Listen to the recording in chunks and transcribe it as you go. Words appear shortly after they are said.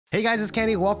Hey guys, it's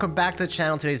Candy. Welcome back to the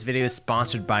channel. Today's video is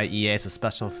sponsored by EA, so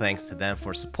special thanks to them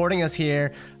for supporting us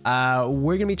here.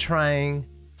 We're gonna be trying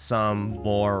some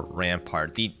more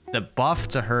Rampart. The buff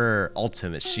to her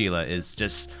ultimate, Sheila, is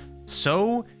just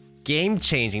so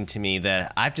game-changing to me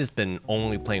that I've just been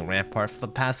only playing Rampart for the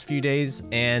past few days.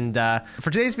 And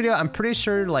for today's video, I'm pretty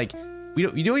sure like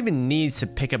you don't even need to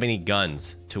pick up any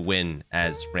guns to win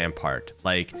as Rampart.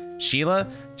 Like Sheila,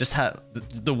 just have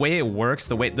the way it works,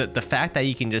 the fact that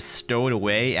you can just stow it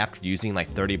away after using like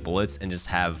 30 bullets and just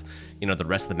have, you know, the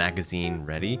rest of the magazine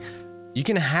ready. You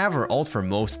can have her ult for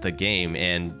most of the game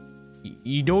and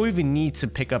you don't even need to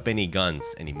pick up any guns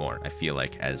anymore, I feel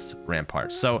like, as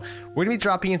Rampart. So we're gonna be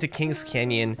dropping into Kings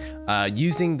Canyon,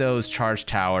 using those charge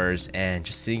towers and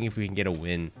just seeing if we can get a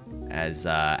win as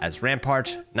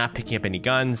Rampart, not picking up any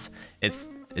guns. It's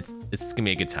gonna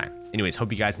be a good time. Anyways,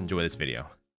 hope you guys enjoy this video.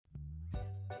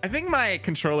 I think my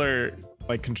controller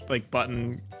like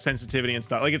button sensitivity and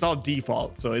stuff, like it's all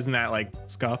default, so isn't that like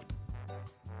scuffed?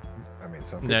 I mean,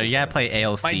 No, you gotta play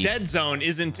ALC. My dead zone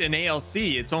isn't an ALC,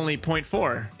 it's only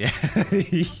 0.4. Yeah.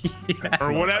 Yes.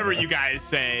 Or whatever you guys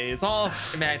say. It's all a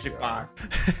magic box.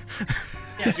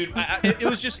 Yeah, dude, it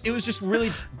was just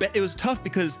really, it was tough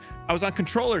because I was on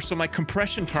controller, so my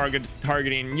compression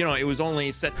targeting, you know, it was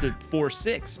only set to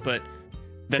 4.6, but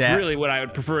that's really what I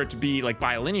would prefer it to be, like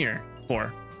bilinear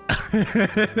for.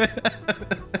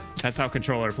 That's how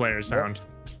controller players sound.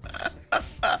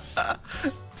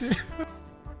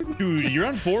 Dude, you're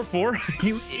on 4.4?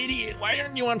 You idiot! Why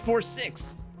aren't you on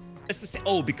 4.6? It's the same.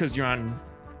 Oh, because you're on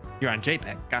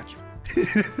JPEG. Gotcha.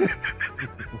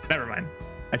 Never mind.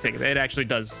 I take it. It actually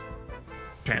does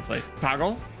translate.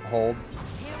 Toggle. Hold.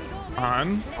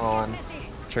 On. On.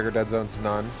 Trigger dead zones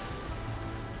none.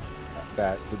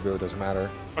 That really doesn't matter.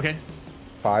 Okay.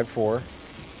 5-4.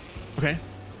 Okay.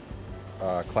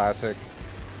 Classic.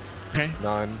 Okay.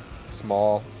 None.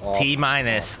 Small. Off.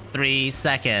 T-minus 3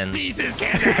 seconds. Jesus,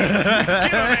 Candy! Give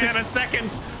a man a second.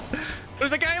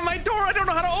 There's a guy in my door. I don't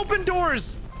know how to open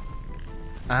doors.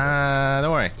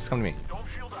 Don't worry. Just come to me.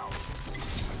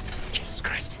 Jesus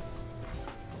Christ.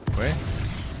 Wait.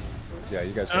 Yeah,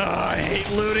 you guys. I hate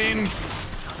looting. Aim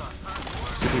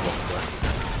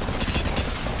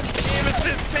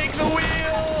assist, take the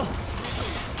wheel.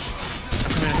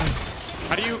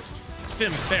 How do you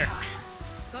stim there?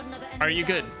 Are you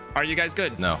good? Are you guys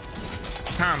good? No.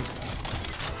 Comms.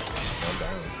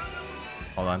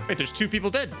 Hold on. Wait, there's 2 people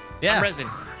dead. Yeah. I'm resin.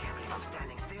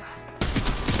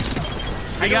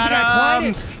 I got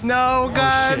him. No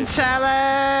gun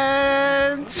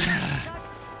challenge.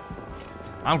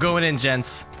 I'm going in,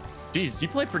 gents. Jeez, you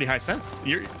play pretty high sense.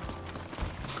 You're.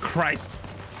 Christ.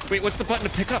 Wait, what's the button to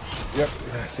pick up? Yep.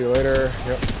 See you later.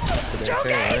 Yep.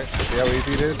 Chain, right? See how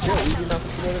easy it is? Yeah, easy enough to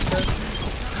go to 10.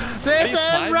 This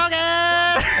is broken.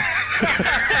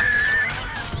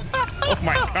 Oh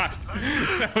my god.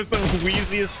 That was the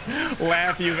wheeziest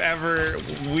laugh you've ever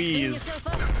wheezed.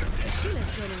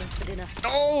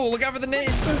 Oh, look out for the name.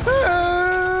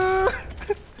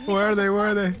 Where are they? Where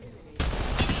are they?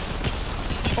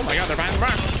 Oh my god, they're behind the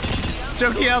rock.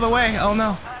 Jokey out of the way. Oh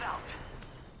no.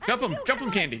 Jump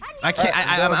him, Candy. I can't.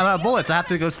 I'm out of bullets. I have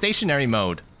to go stationary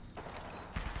mode.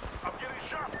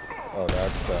 Oh,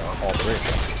 that's all 3.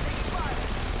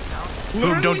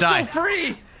 Boom, don't die. So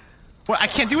free. Well, I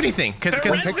can't do anything because What do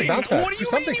you mean?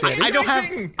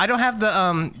 I don't have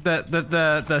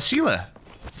the Sheila.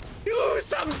 Do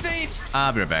something.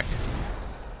 I'll be right back.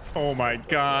 Oh my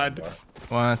god.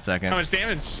 1 second. How much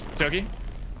damage, Jokey?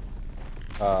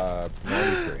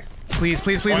 93. Please,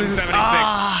 please, please. 176.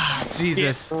 Ah,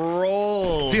 Jesus.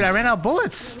 Roll. Dude, I ran out of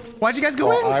bullets. Why'd you guys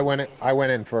go in? I went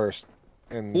in first,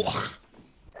 and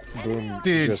boom,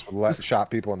 dude, just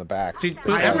shot people in the back. Dude,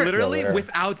 I literally,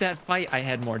 without that fight, I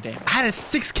had more damage. I had a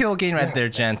 6-kill gain right there,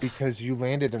 gents. Because you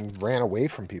landed and ran away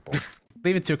from people.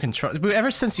 Leave it to a controller. But ever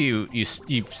since you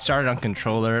started on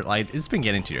controller, like it's been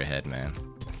getting to your head, man.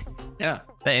 Yeah.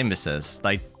 The aim assist,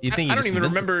 like you think I don't even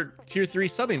remember tier 3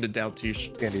 subbing to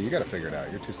Deltuche. Andy, you gotta figure it out.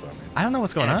 You're too slow, man. I don't know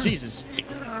what's going on. Jesus.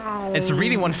 It's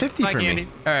reading 150 Bye, for Candy.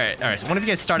 me. All right. So one of you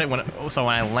guys started when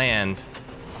I land.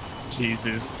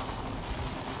 Jesus.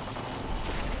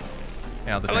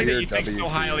 Yeah, I like that you think so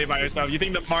highly about yourself. You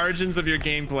think the margins of your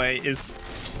gameplay is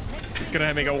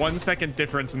gonna make a 1 second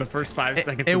difference in the first 5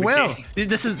 seconds. It of the will. game.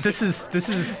 This is. This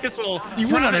will. You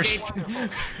wouldn't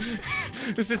understand.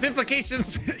 This is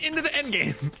implications into the end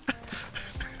game.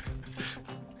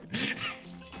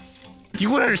 You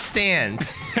wouldn't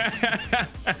understand.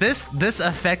 This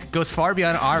effect goes far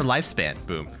beyond our lifespan.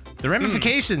 Boom. The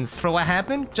ramifications for what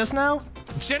happened just now.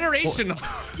 Generational.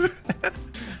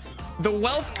 The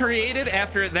wealth created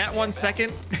after that 1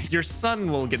 second, your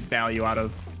son will get value out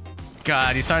of.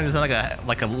 God, he's starting to sound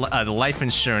like a life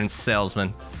insurance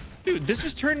salesman. Dude, this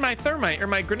just turned my thermite or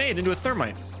my grenade into a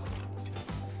thermite.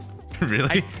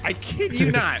 Really? I kid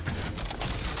you not.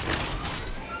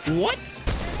 What?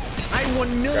 I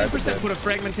 1,000,000% put a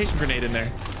fragmentation grenade in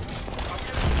there.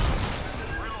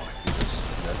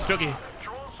 Jokey,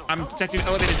 I'm detecting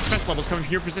elevated stress levels coming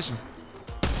from your position.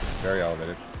 Very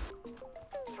elevated.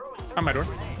 On my door.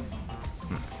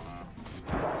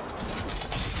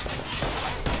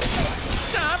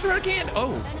 Stop her again.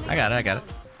 Oh. I got it.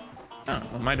 Oh,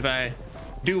 well, mind if I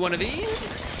do one of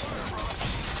these?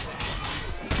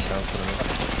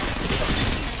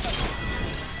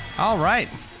 All right.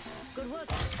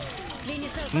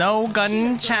 No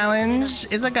gun challenge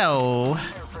is a go.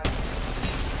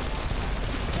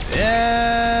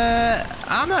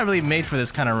 I'm not really made for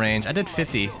this kind of range. I did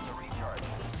 50.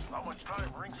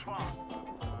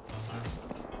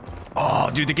 Oh,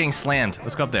 dude, they're getting slammed.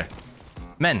 Let's go up there.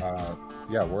 Men.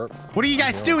 Yeah, we're... What are you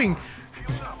guys doing?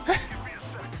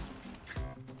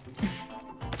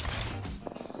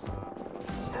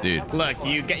 Dude. Look,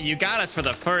 you got us for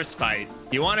the first fight.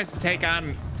 You want us to take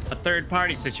on a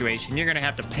third-party situation, you're gonna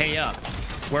have to pay up.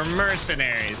 We're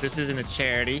mercenaries. This isn't a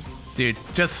charity. Dude,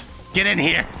 just get in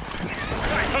here.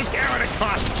 I don't care what it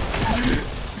costs.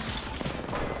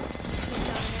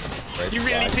 You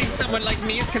really think someone like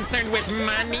me is concerned with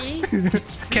money?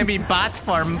 Can be bought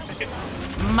for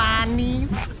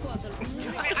monies.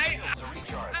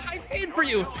 I paid for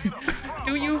you.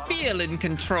 Do you feel in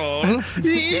control?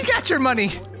 You got your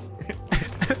money.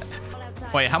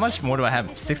 Wait, how much more do I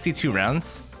have? 62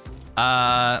 rounds?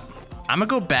 I'm gonna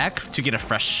go back to get a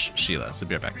fresh Sheila. So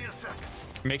be right back.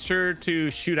 Make sure to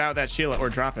shoot out that Sheila or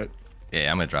drop it. Yeah,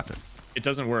 I'm gonna drop it. It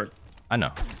doesn't work. I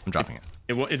know. I'm dropping it.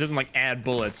 It doesn't like add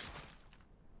bullets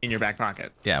in your back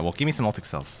pocket. Yeah, well, give me some ultic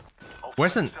cells.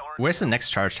 Where's the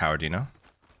next charge tower? Do you know?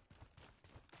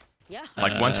 Yeah.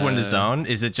 Like once we're in the zone,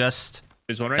 is it just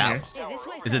There's one right here.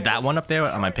 Is it that one up there?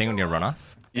 Am I pinging your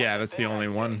runoff? Yeah, that's the only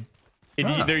one.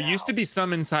 There used to be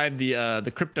some inside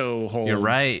the crypto hole. You're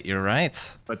right. You're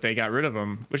right. But they got rid of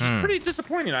them, which is pretty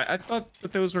disappointing. I thought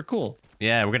that those were cool.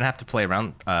 Yeah, we're gonna have to play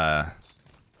around.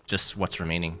 Just what's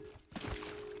remaining.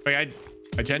 Like,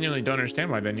 I genuinely don't understand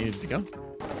why they needed to go.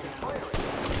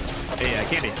 Hey,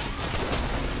 Candy.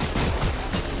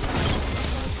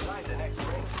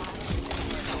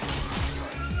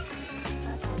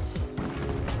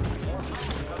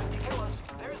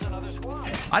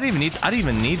 I didn't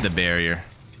even need the barrier.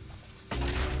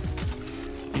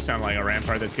 You sound like a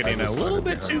Rampart that's getting a little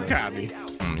bit too cocky.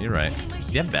 You're right.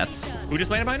 You have bets. Who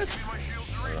just landed behind us?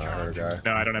 I heard a guy.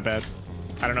 No, I don't have bets.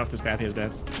 I don't know if this path has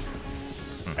bets.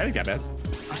 I think got bets.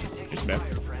 Just bets.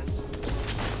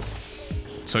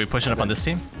 So we pushing up on this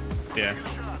team? Yeah.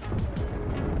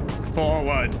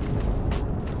 Forward.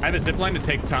 I have a zip line to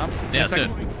take top. Yeah, let's do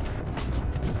it.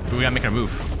 We gotta make our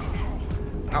move.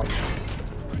 Ouch.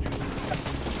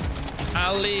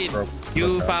 I'll lead. Bro, You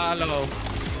look out. follow.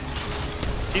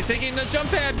 He's taking the jump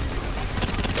pad.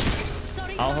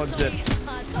 I'll hold zip.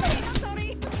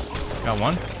 Got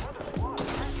one.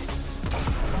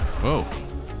 Whoa.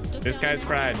 This guy's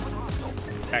fried.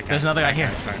 There's another guy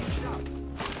here.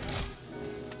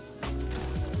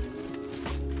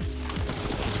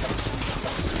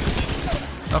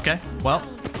 Okay. Well,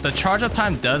 the charge up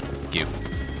time does you.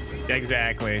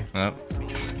 Exactly. Oh.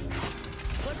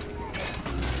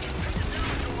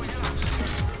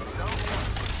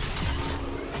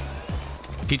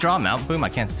 Can you draw him out? Boom, I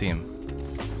can't see him.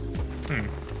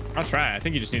 I'll try. I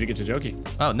think you just need to get to Jokey.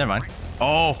 Oh, never mind.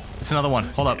 Oh, it's another one.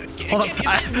 Hold up. Hold up. Is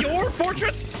that your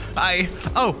fortress?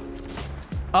 Oh.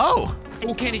 Oh.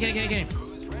 Oh, Candy.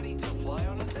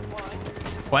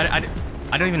 Well,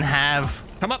 I don't even have.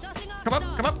 Come up.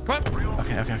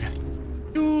 Okay.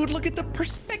 Dude, look at the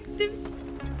perspective.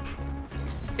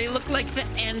 They look like the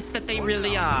ants that they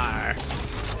really are.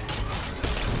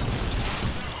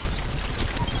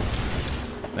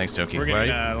 Thanks, Jokey. We're Where are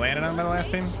getting you? landed on by the last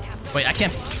team. Wait, I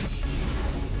can't.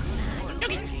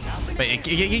 Wait,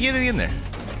 get it in there.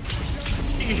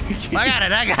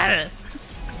 I got it.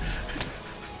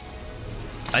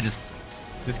 I just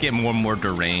get more and more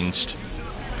deranged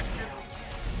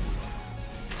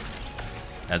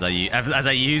as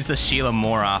I use the Sheila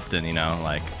more often. You know,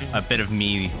 like a bit of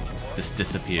me just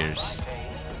disappears.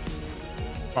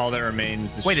 All that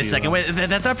remains is Wait a Sheila. second. Wait,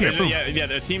 that's up here. Boom. Yeah,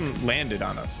 the team landed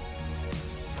on us.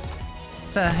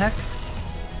 The heck?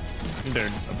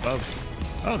 They're above.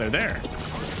 Oh, they're there.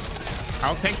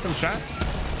 I'll take some shots.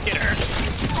 Get her.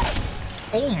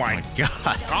 Oh my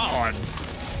God.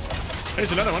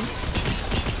 There's another one.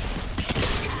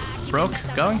 Broke.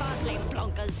 Going.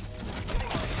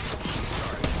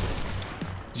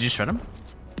 Did you shred him?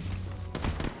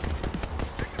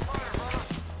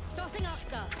 Tossing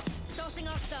Octa. Tossing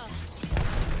Octa.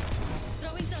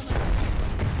 Throwing thermal.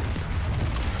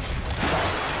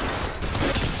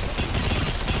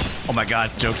 Oh my god,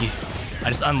 Jokey. I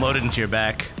just unloaded into your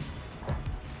back.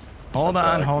 Hold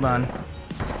on, hold on.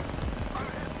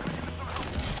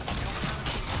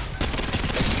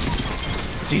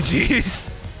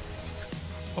 GG's.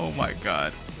 Oh my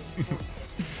god.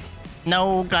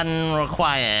 No gun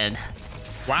required.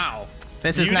 Wow.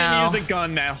 This you is now. didn't use a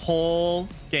gun that whole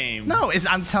game. No,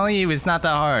 I'm telling you, it's not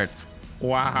that hard.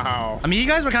 Wow. I mean, you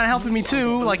guys were kind of helping me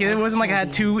too. Like, it wasn't like I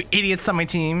had 2 idiots on my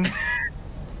team.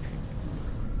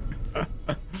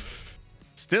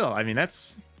 Still, I mean,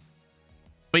 that's.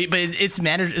 But it's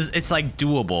managed. It's like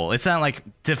doable. It's not like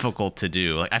difficult to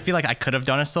do. Like, I feel like I could have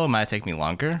done it still. It might take me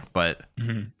longer, but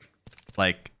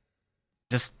like,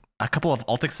 just a couple of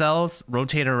ultic cells,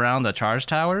 rotate around the charge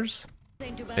towers.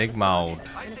 Big mouth.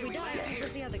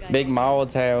 Big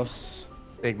mouth house.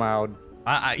 Big Moud.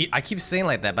 I keep saying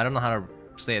like that, but I don't know how to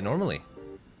say it normally.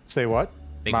 Say what?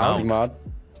 Big Moud? Big mouth.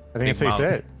 I think that's how you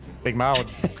say it. Big Moud.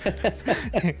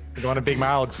 We're going to Big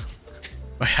Mouths.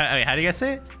 Wait, how do you guys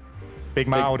say it? Big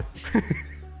Moud.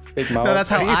 Big mouth. No, that's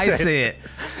how do you I say say it.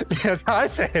 That's how I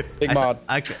say it. Big mod.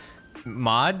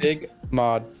 Mod? Big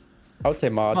mod. I would say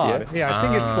mod, Mod. yeah. Yeah, I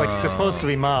think it's like supposed to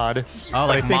be mod. Oh,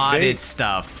 like I think modded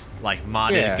stuff. Like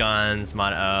modded Yeah. guns,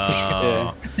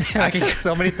 oh. I can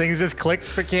so many things just clicked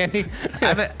for Candy.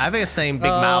 I've been saying big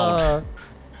mouth.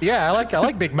 Yeah, I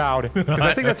like Big Moud because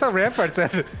I think that's how Rampart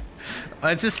says it.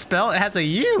 It's just spelled. It has a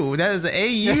U. That is an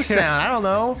AU sound. I don't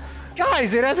know.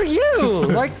 Guys, it has a U.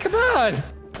 Like, come on.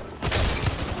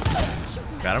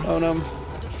 Got him. Oh no.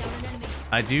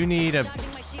 I do need a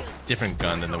different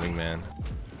gun than the wingman.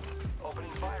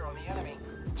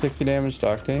 60 damage,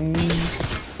 docking. I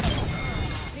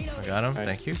got him. Nice.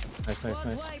 Thank you. Nice. Big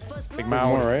There's more,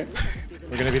 Moud. right?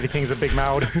 We're gonna be the kings of Big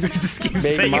Moud. Just keep Big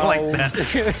saying it like mouth.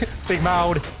 that. Big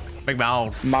Moud. Big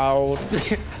mouth. Mouth.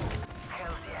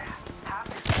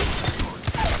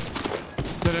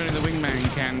 Still only the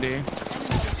wingman, Candy.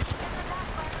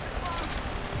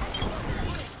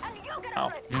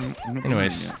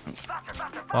 Anyways,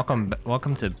 welcome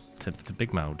to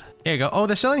Big Mode. Here you go. Oh,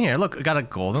 they're still in here. Look, I got a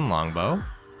golden longbow.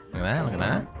 Look at that. Look at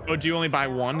that. Oh, do you only buy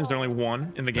one? Is there only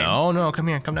one in the game? No, come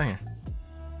here. Come down here.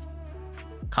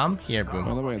 Come here, boom.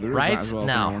 By the way, there is Right that as well if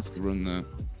now. anyone wants to run that.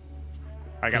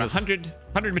 I got 100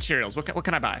 materials. What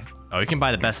can I buy? Oh, you can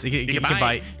buy the best. You can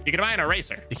buy. You can buy an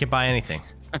eraser. You can buy anything.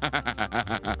 You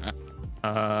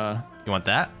want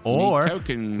that? Need Or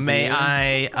tokens, may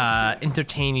yeah. I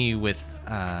entertain you with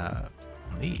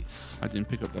these? I didn't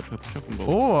pick up that purple shopping ball.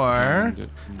 Or,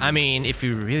 I mean, if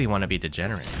you really want to be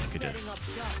degenerate, you could just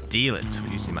steal it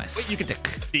using my Wait, you could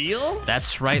stick. steal?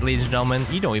 That's right, ladies and gentlemen.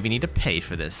 You don't even need to pay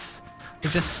for this. You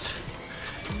just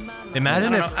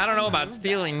imagine if I don't know about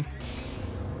stealing.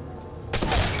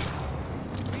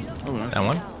 Oh, nice. that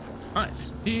one.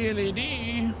 Nice.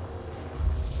 DLED.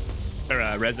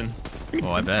 Or resin.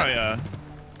 Oh, I bet. Probably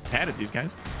padded these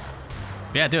guys.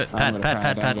 Yeah, do it. I Pad, haven't got a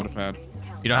pad, I pad, haven't got a pad. pad.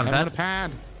 You don't I have a haven't pad? got a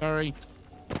pad. Sorry.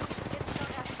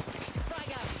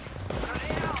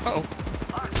 Uh-oh.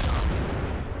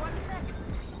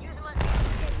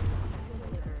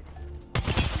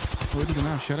 Oh, we're gonna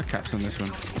have shadow caps on this one.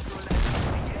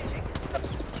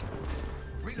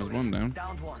 There's one down.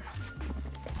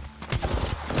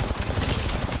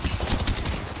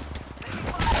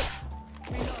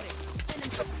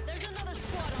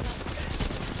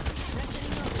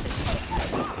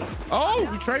 Oh,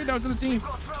 we traded out to the team.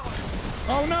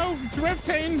 Oh no, it's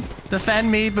Reptane.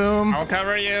 Defend me, boom. I'll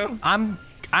cover you. I'm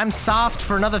soft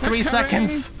for another 3 coming.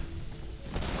 seconds.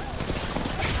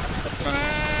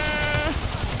 Ah.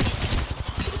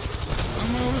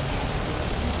 I'm over.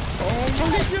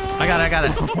 Oh my god. I got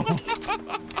it.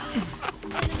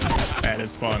 That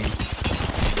is fun.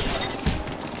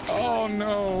 Oh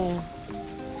no.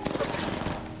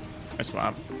 I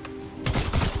swap.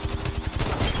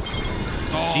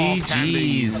 Oh,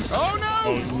 GG's. Oh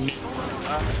no.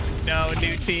 No,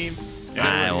 new team.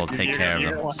 I will take care of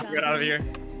him. Get out of here.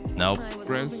 Nope.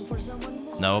 Rez.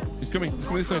 Nope. He's coming. He's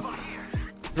coming this way.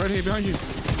 Right here behind you. The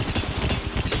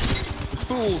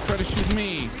fool tried to shoot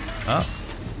me. Oh.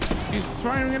 He's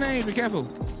throwing a grenade. Be careful.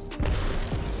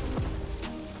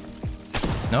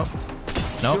 Nope.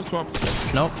 Shield Nope. swap.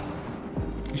 Nope.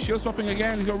 He's shield swapping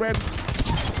again. He's got red.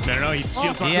 No, he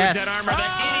shield swapped yes. with dead armor.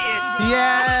 That idiot.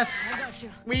 Yes.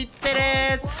 We did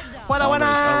it. We're the All red,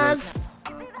 all red. winners.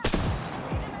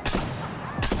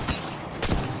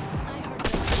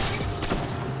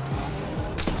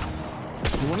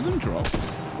 Did one of them drop?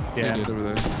 Yeah. They did over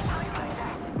there.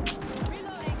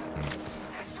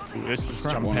 Ooh, this is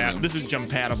Crap, jump one of pad. them. This is jump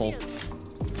padable.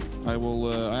 I will.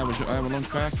 I have a launch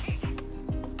pack.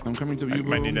 I'm coming to I you,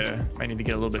 bro. might need to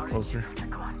get a little bit closer.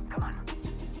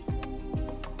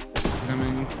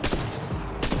 Coming.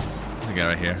 There's a guy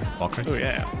right here. Walker. Oh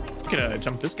yeah. We could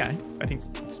jump this guy. I think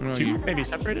it's two, maybe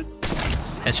separated.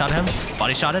 Headshot him.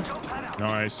 Body shotted.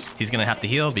 Nice. He's gonna have to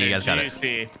heal, but you guys got it.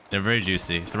 Juicy. They're very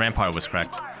juicy. The Rampart was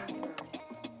cracked.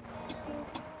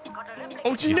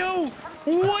 Oh no!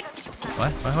 What?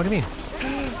 What? What do you mean?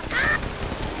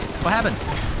 What happened?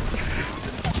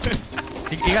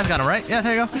 You guys got him, right? Yeah,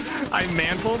 there you go. I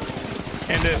mantled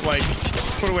and it like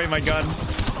put away my gun.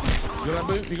 You got that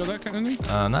boot? You got that kind of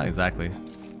thing? Not exactly.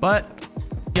 But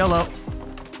YOLO.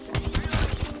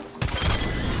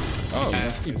 Oh,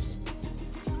 Nice. nice.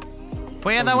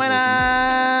 We're the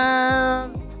winner!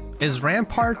 Is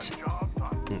Rampart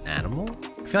an animal?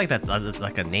 I feel like that's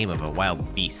like a name of a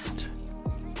wild beast.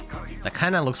 That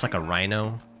kind of looks like a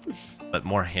rhino, but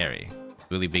more hairy.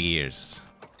 Really big ears.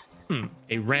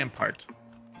 A rampart.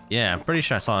 Yeah, I'm pretty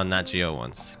sure I saw a Nat Geo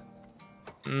once.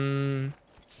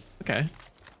 Okay.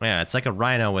 Yeah, it's like a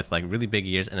rhino with like really big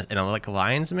ears and like a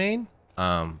lion's mane.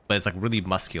 But it's like really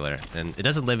muscular. And it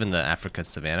doesn't live in the Africa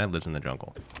savannah, it lives in the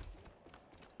jungle.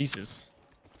 Jesus.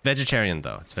 Vegetarian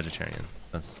though, it's vegetarian.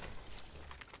 No.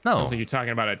 Sounds like you're talking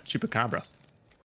about a chupacabra.